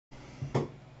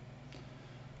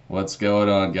What's going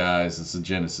on, guys? This is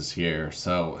Genesis here.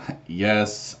 So,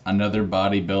 yes, another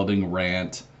bodybuilding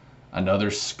rant, another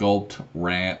sculpt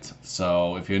rant.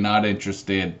 So, if you're not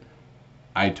interested,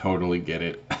 I totally get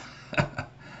it.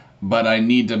 But I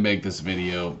need to make this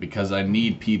video because I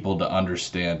need people to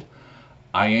understand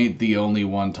I ain't the only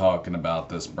one talking about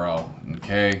this, bro.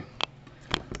 Okay?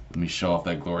 Let me show off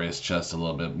that glorious chest a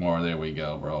little bit more. There we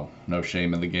go, bro. No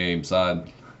shame in the game, son.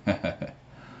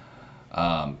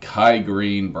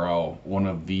 Greene, bro, one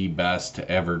of the best to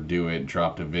ever do it,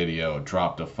 dropped a video,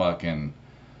 dropped a fucking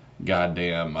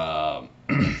goddamn,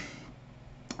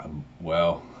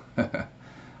 well, I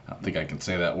don't think I can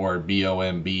say that word,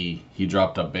 B-O-M-B. He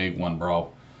dropped a big one,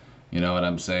 bro. You know what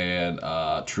I'm saying?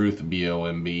 Truth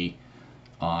B-O-M-B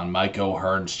on Mike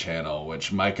O'Hearn's channel,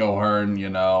 which Mike O'Hearn, you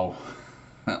know,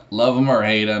 love him or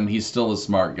hate him, he's still a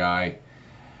smart guy.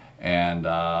 And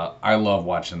I love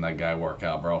watching that guy work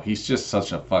out, bro. He's just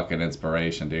such a fucking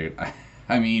inspiration, dude.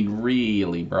 I mean,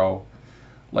 really, bro.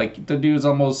 Like, the dude's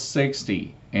almost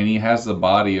 60, and he has the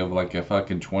body of, like, a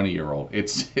fucking 20-year-old.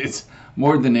 It's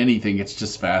more than anything, it's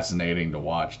just fascinating to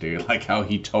watch, dude. Like, how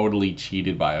he totally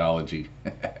cheated biology.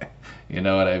 You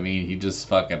know what I mean? He just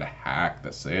fucking hacked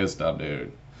the system,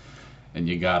 dude. And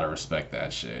you gotta respect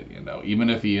that shit, you know? Even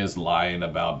if he is lying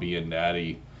about being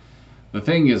natty. The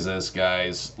thing is this,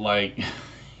 guys, like,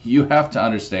 you have to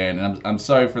understand, and I'm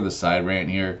sorry for the side rant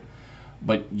here,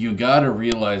 but you gotta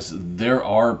realize there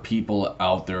are people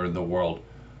out there in the world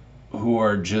who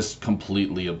are just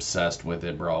completely obsessed with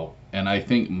it, bro. And I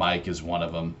think Mike is one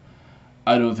of them.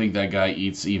 I don't think that guy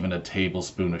eats even a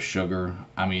tablespoon of sugar.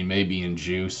 I mean, maybe in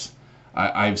juice.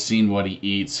 I've seen what he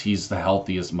eats. He's the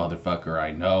healthiest motherfucker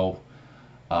I know.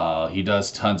 He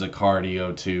does tons of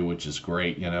cardio too, which is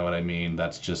great. You know what I mean?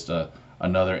 That's just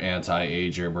another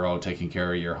anti-ager, bro, taking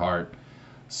care of your heart.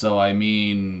 So I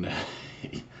mean,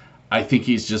 I think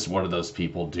he's just one of those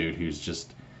people, dude,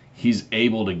 he's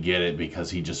able to get it because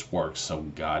he just works so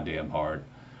goddamn hard,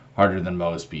 harder than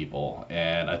most people.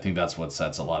 And I think that's what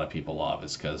sets a lot of people off,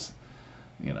 is because,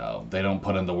 you know, they don't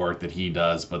put in the work that he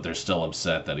does, but they're still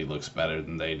upset that he looks better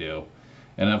than they do.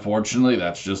 And unfortunately,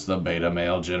 that's just the beta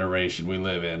male generation we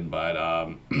live in. But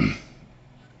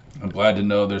I'm glad to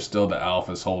know there's still the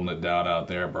alphas holding it down out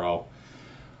there, bro.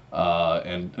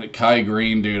 And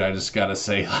Greene, dude, I just gotta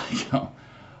say, like, oh,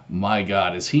 my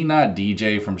God, is he not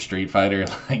DJ from Street Fighter?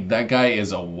 Like, that guy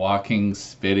is a walking,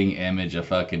 spitting image of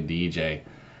fucking DJ.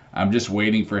 I'm just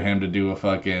waiting for him to do a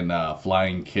fucking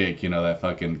flying kick, you know, that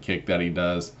fucking kick that he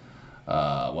does.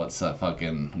 What's that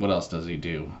fucking, what else does he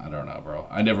do? I don't know, bro.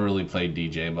 I never really played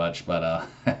DJ much, but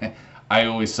I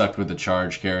always sucked with the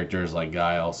charge characters like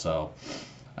Guile, so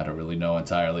I don't really know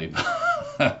entirely.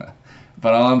 But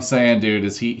all I'm saying, dude,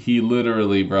 is he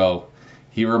literally, bro,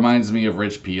 he reminds me of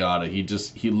Rich Piana.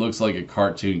 He looks like a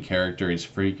cartoon character. He's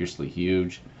freakishly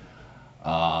huge.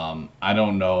 I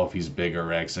don't know if he's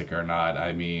bigorexic or not.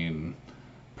 I mean,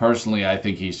 personally, I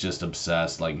think he's just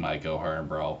obsessed like Mike O'Hearn,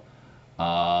 bro.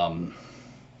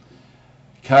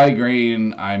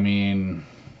 Greene, I mean,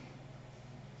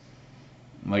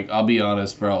 like, I'll be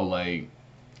honest, bro, like,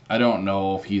 I don't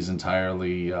know if he's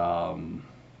entirely, well,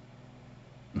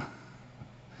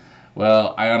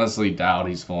 I honestly doubt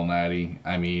he's full natty.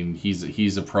 I mean,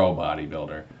 he's a pro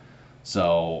bodybuilder.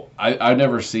 So, I've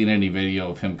never seen any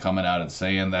video of him coming out and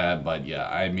saying that, but yeah,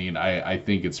 I mean, I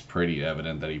think it's pretty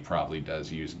evident that he probably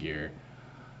does use gear.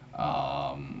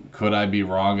 Could I be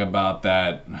wrong about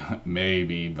that?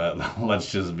 Maybe, but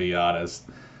let's just be honest.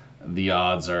 The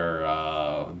odds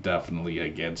are definitely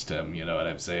against him, you know what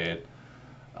I'm saying?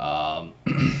 I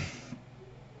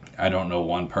don't know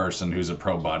one person who's a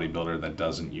pro bodybuilder that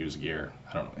doesn't use gear.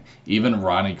 I don't know. Even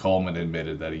Ronnie Coleman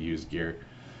admitted that he used gear,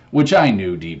 which I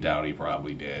knew deep down he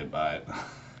probably did, but,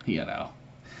 you know.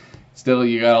 Still,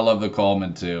 you gotta love the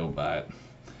Coleman too, but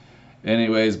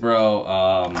anyways, bro,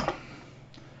 what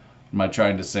am I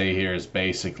trying to say here is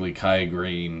basically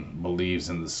Greene believes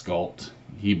in the sculpt.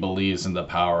 He believes in the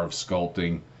power of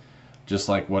sculpting, just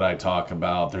like what I talk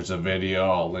about. There's a video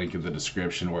I'll link in the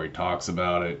description where he talks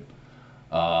about it.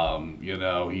 You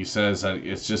know, he says that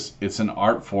it's an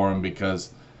art form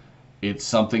because it's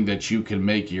something that you can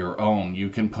make your own. You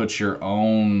can put your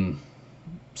own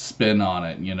spin on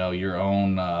it, you know, your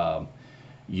own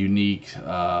unique,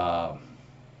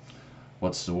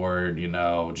 what's the word, you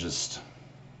know, just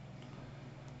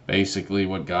basically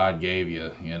what God gave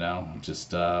you, you know,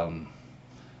 just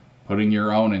putting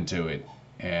your own into it.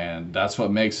 And that's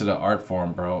what makes it an art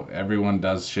form, bro. Everyone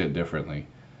does shit differently.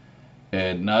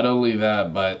 And not only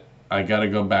that, but I gotta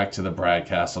go back to the Brad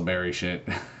Castleberry shit,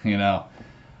 you know,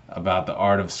 about the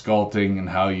art of sculpting and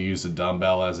how you use a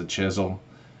dumbbell as a chisel.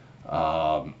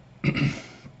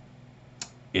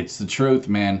 It's the truth,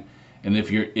 man. And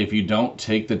if you don't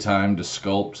take the time to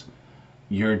sculpt,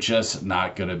 you're just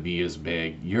not gonna be as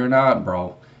big. You're not,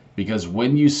 bro. Because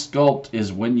when you sculpt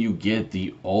is when you get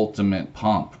the ultimate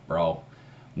pump, bro.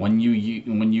 When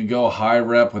you go high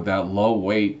rep with that low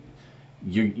weight,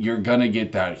 you're gonna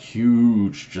get that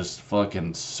huge just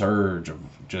fucking surge of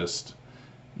just,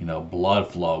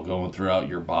 blood flow going throughout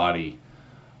your body.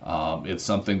 It's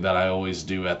something that I always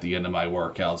do at the end of my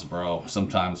workouts, bro.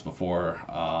 Sometimes before.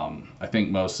 I think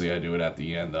mostly I do it at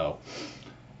the end, though.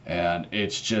 And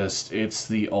it's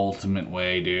the ultimate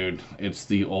way, dude. It's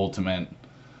the ultimate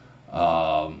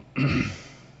um,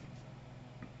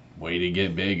 way to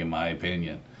get big, in my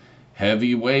opinion.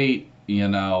 Heavy weight,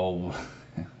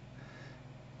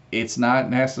 it's not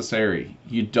necessary.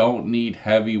 You don't need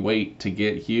heavy weight to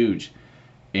get huge.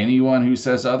 Anyone who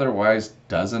says otherwise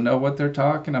doesn't know what they're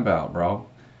talking about, bro.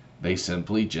 They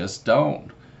simply just don't.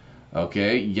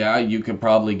 Okay, yeah, you could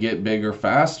probably get bigger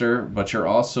faster, but you're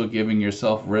also giving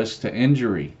yourself risk to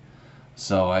injury.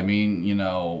 So, I mean,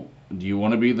 do you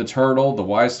want to be the turtle, the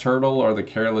wise turtle, or the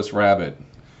careless rabbit?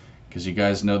 Because you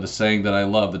guys know the saying that I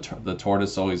love, the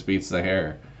tortoise always beats the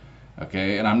hare.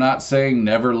 Okay, and I'm not saying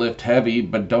never lift heavy,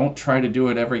 but don't try to do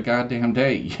it every goddamn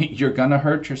day. You're gonna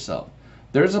hurt yourself.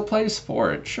 There's a place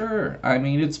for it, sure. I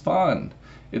mean, it's fun.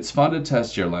 It's fun to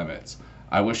test your limits.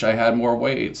 I wish I had more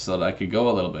weight so that I could go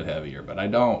a little bit heavier, but I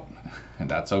don't. And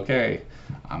that's okay.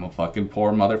 I'm a fucking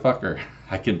poor motherfucker.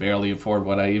 I can barely afford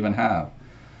what I even have.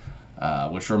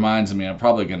 Which reminds me, I'm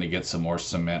probably going to get some more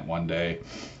cement one day.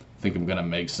 I think I'm going to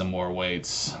make some more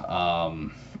weights.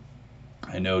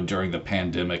 I know during the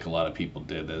pandemic, a lot of people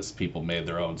did this. People made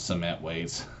their own cement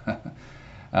weights.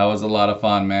 That was a lot of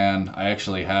fun, man. I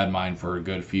actually had mine for a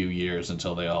good few years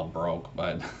until they all broke,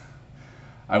 but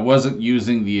I wasn't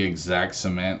using the exact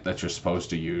cement that you're supposed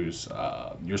to use.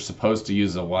 You're supposed to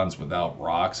use the ones without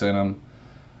rocks in them,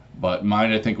 but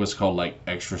mine I think was called like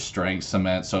extra strength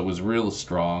cement, so it was real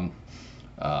strong.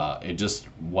 It just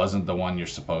wasn't the one you're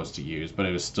supposed to use, but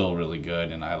it was still really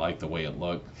good, and I liked the way it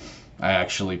looked. I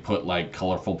actually put like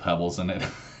colorful pebbles in it.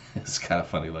 It's kind of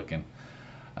funny looking.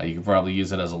 You can probably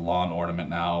use it as a lawn ornament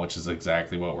now, which is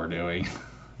exactly what we're doing.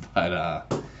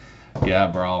 But yeah,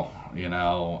 bro,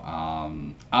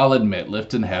 I'll admit,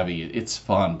 lifting heavy, it's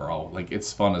fun, bro. Like,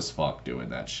 it's fun as fuck doing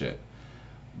that shit.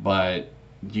 But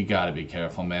you gotta be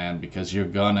careful, man, because you're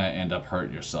gonna end up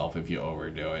hurting yourself if you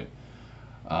overdo it.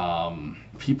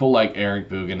 People like Eric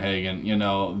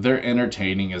Bugenhagen, they're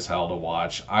entertaining as hell to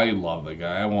watch. I love the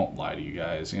guy. I won't lie to you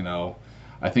guys,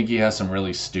 I think he has some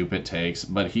really stupid takes,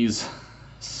 but he's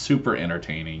super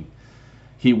entertaining.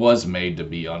 He was made to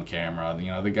be on camera.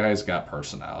 The guy's got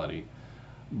personality.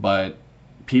 But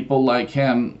people like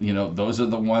him, those are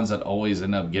the ones that always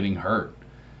end up getting hurt.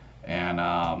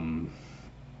 And,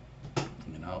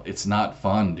 it's not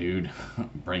fun, dude.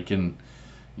 Breaking,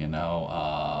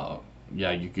 yeah,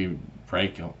 you could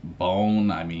break a bone.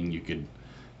 I mean, you could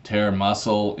tear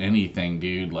muscle, anything,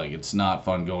 dude. Like, it's not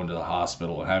fun going to the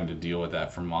hospital and having to deal with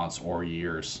that for months or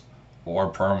years or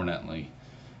permanently.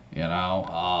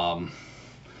 I'll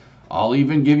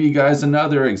even give you guys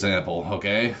another example,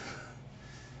 okay?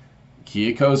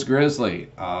 Kiyiko's Grizzly.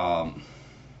 I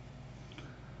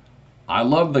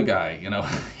love the guy.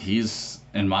 He's,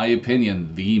 in my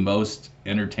opinion, the most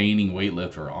entertaining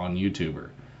weightlifter on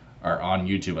YouTuber. Or on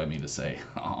YouTube, I mean to say.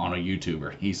 On a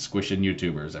YouTuber. He's squishing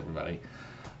YouTubers, everybody.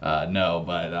 No,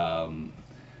 but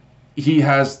he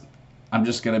has, I'm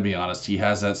just going to be honest, he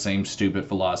has that same stupid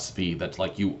philosophy that,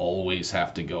 like, you always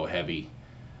have to go heavy.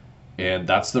 And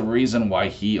that's the reason why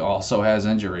he also has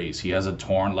injuries. He has a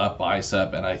torn left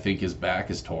bicep, and I think his back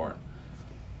is torn.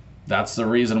 That's the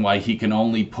reason why he can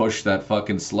only push that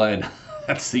fucking sled.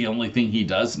 That's the only thing he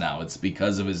does now. It's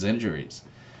because of his injuries.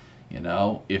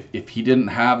 If he didn't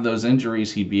have those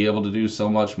injuries, he'd be able to do so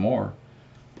much more.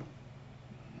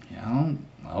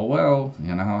 Oh well,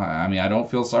 I mean, I don't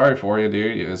feel sorry for you,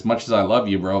 dude. As much as I love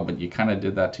you, bro, but you kind of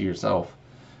did that to yourself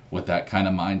with that kind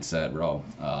of mindset, bro.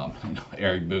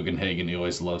 Eric Bugenhagen, he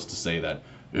always loves to say that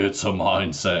it's a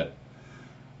mindset.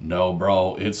 No,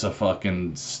 bro, it's a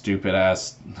fucking stupid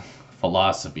ass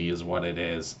philosophy, is what it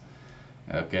is.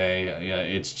 Okay, yeah,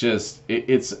 it's just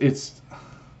it's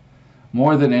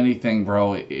more than anything,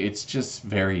 bro. It's just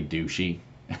very douchey.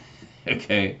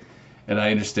 Okay. And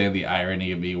I understand the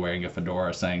irony of me wearing a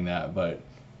fedora saying that, but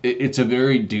it's a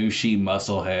very douchey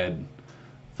musclehead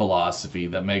philosophy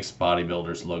that makes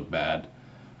bodybuilders look bad.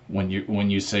 When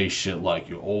you say shit like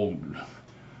you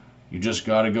just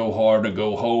gotta go hard to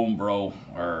go home, bro,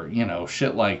 or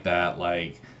shit like that.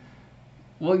 Like,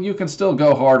 well, you can still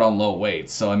go hard on low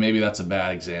weights, so maybe that's a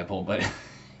bad example, but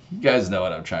You guys know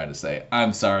what I'm trying to say.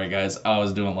 I'm sorry, guys. I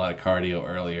was doing a lot of cardio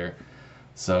earlier.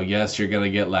 So, yes, you're going to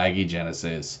get laggy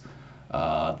Genesis.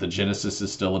 The Genesis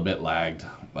is still a bit lagged.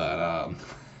 But,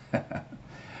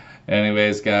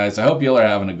 anyways, guys, I hope you all are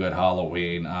having a good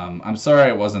Halloween. I'm sorry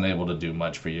I wasn't able to do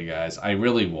much for you guys. I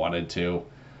really wanted to.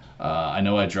 I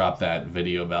know I dropped that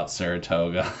video about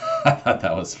Saratoga. I thought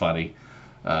that was funny.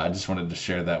 I just wanted to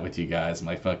share that with you guys.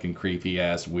 My fucking creepy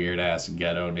ass, weird ass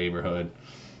ghetto neighborhood.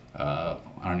 I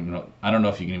don't know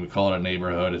if you can even call it a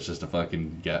neighborhood. It's just a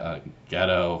fucking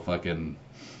ghetto, fucking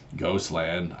ghost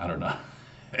land. I don't know.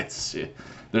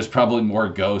 There's probably more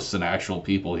ghosts than actual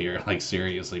people here. Like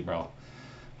seriously, bro.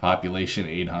 Population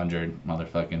 800,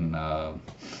 motherfucking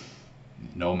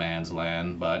no man's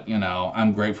land. But you know,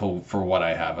 I'm grateful for what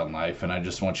I have in life, and I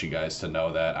just want you guys to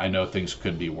know that. I know things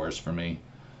could be worse for me.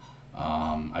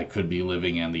 I could be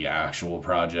living in the actual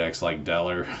projects like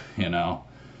Deller, you know.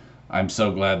 I'm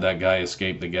so glad that guy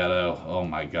escaped the ghetto. Oh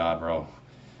my god, bro.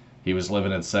 He was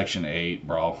living in Section 8,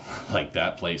 bro. Like,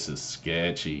 that place is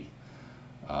sketchy.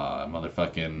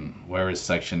 Motherfucking, where is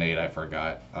Section 8? I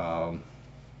forgot.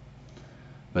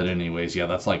 But anyways, yeah,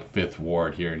 that's like 5th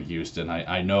Ward here in Houston.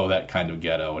 I know that kind of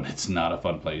ghetto, and it's not a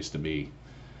fun place to be.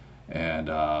 And,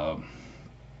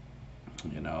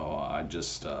 you know, I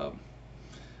just...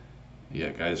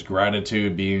 yeah, guys,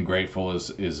 gratitude, being grateful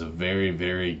is a very,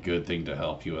 very good thing to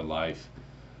help you in life.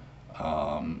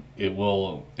 It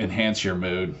will enhance your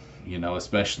mood, you know,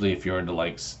 especially if you're into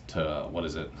what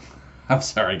is it? I'm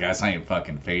sorry, guys, I am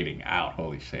fucking fading out.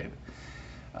 Holy shit.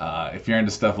 If you're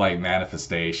into stuff like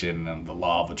manifestation and the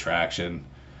law of attraction,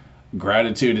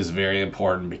 gratitude is very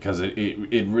important because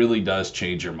it really does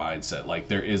change your mindset. Like,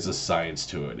 there is a science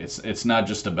to it. It's not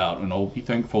just about, you know, be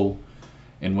thankful.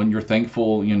 And when you're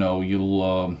thankful, you know,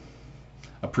 you'll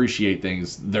appreciate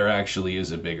things. There actually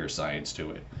is a bigger science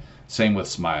to it. Same with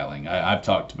smiling. I've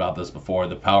talked about this before.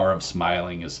 The power of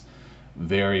smiling is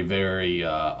very, very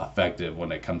effective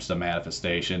when it comes to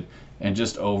manifestation and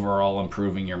just overall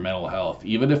improving your mental health.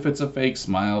 Even if it's a fake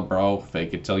smile, bro,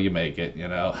 fake it till you make it, you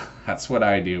know. That's what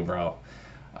I do, bro.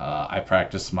 I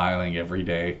practice smiling every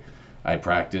day. I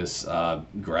practice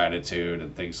gratitude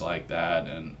and things like that.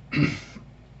 And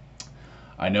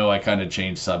I know I kind of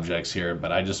changed subjects here,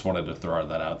 but I just wanted to throw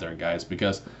that out there, guys,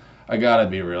 because I gotta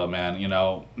be real, man. You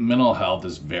know, mental health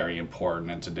is very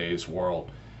important in today's world.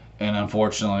 And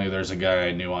unfortunately, there's a guy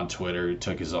I knew on Twitter who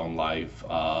took his own life.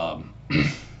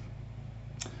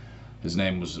 His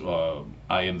name was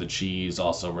I Am the Cheese,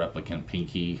 also Replicant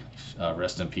Pinky.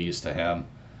 Rest in peace to him.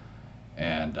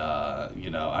 And, you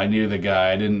know, I knew the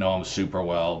guy. I didn't know him super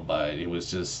well, but it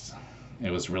was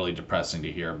really depressing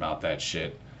to hear about that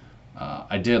shit.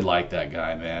 I did like that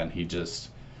guy, man.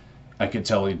 I could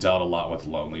tell he dealt a lot with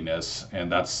loneliness,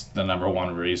 and that's the number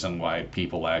one reason why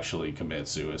people actually commit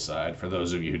suicide. For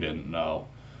those of you who didn't know,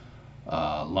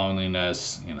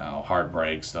 loneliness, you know,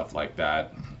 heartbreak, stuff like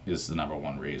that is the number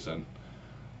one reason.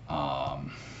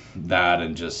 That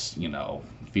and just, you know,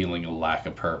 feeling a lack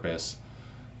of purpose,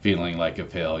 feeling like a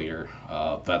failure.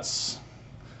 That's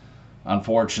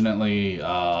unfortunately,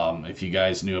 if you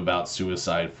guys knew about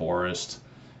Suicide Forest,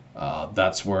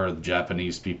 that's where the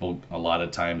Japanese people a lot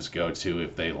of times go to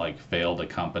if they like failed a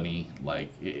company. Like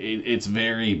it's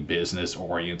very business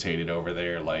orientated over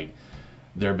there. Like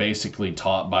they're basically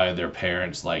taught by their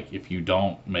parents, like if you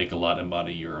don't make a lot of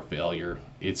money, you're a failure.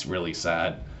 It's really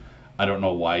sad. I don't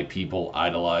know why people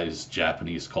idolize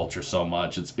Japanese culture so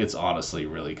much. It's honestly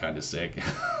really kind of sick.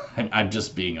 I'm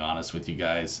just being honest with you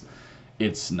guys.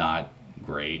 It's not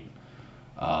great.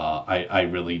 I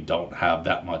really don't have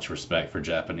that much respect for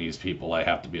Japanese people. I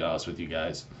have to be honest with you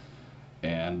guys.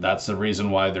 And that's the reason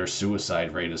why their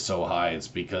suicide rate is so high. It's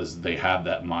because they have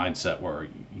that mindset where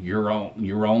your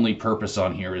only purpose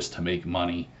on here is to make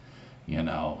money, you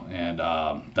know. And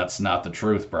that's not the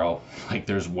truth, bro. Like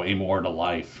there's way more to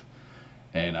life.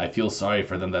 And I feel sorry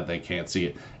for them that they can't see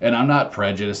it. And I'm not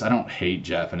prejudiced. I don't hate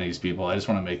Japanese people. I just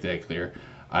want to make that clear.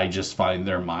 I just find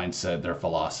their mindset, their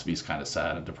philosophy is kind of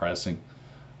sad and depressing.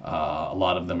 A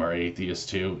lot of them are atheists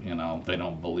too. You know, they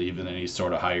don't believe in any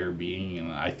sort of higher being,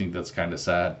 and I think that's kind of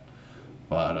sad.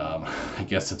 But I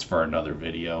guess it's for another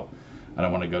video. I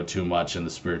don't want to go too much in the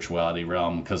spirituality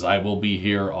realm because I will be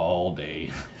here all day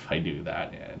if I do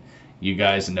that. And you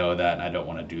guys know that, and I don't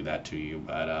want to do that to you.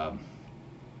 But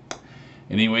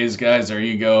anyways, guys, there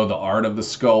you go. The art of the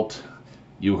sculpt.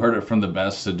 You heard it from the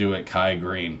best to do it, Kai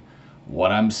Greene.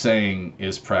 What I'm saying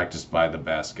is practiced by the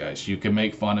best, guys. You can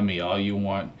make fun of me all you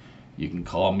want. You can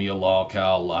call me a lol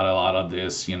cow, a lot of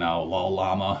this, you know, lol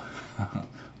llama,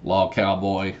 lol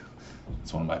cowboy.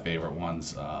 It's one of my favorite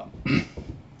ones.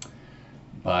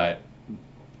 But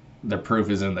the proof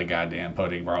is in the goddamn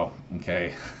pudding, bro.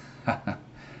 Okay.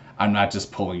 I'm not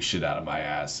just pulling shit out of my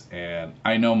ass. And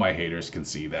I know my haters can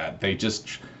see that.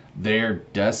 They're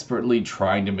desperately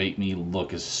trying to make me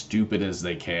look as stupid as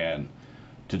they can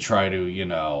to try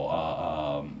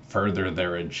to, further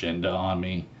their agenda on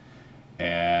me.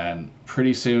 And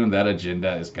pretty soon that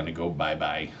agenda is going to go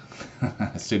bye-bye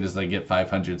as soon as they get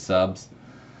 500 subs.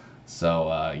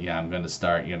 So, yeah, I'm going to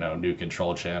start, new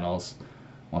control channels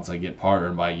once I get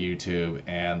partnered by YouTube,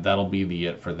 and that'll be the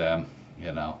it for them,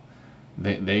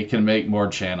 They can make more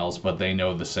channels, but they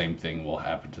know the same thing will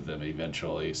happen to them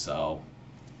eventually, so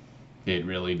it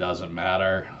really doesn't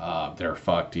matter. They're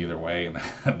fucked either way,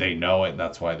 and they know it.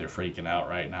 That's why they're freaking out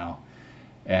right now,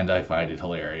 and I find it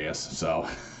hilarious. So,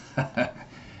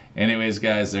 anyways,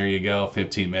 guys, there you go.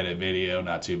 15-minute video,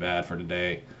 not too bad for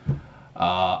today.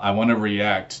 I want to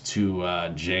react to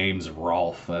James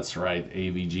Rolfe. That's right,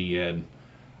 AVGN.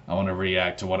 I want to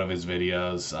react to one of his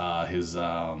videos. His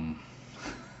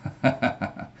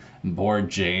Bored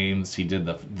James. He did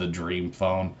the Dream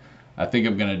Phone. I think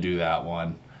I'm gonna do that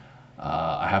one.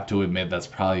 I have to admit that's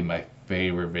probably my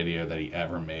favorite video that he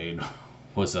ever made.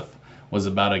 was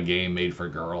about a game made for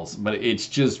girls, but it's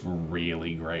just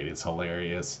really great. It's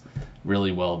hilarious,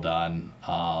 really well done.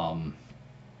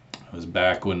 It was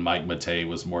back when Mike Matei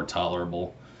was more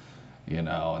tolerable,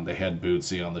 and they had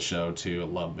Bootsy on the show too. I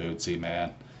love Bootsy,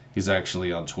 man. He's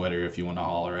actually on Twitter if you want to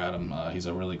holler at him. He's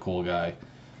a really cool guy.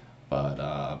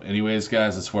 But anyways,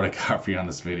 guys, that's what I got for you on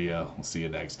this video. We'll see you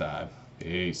next time.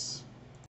 Peace.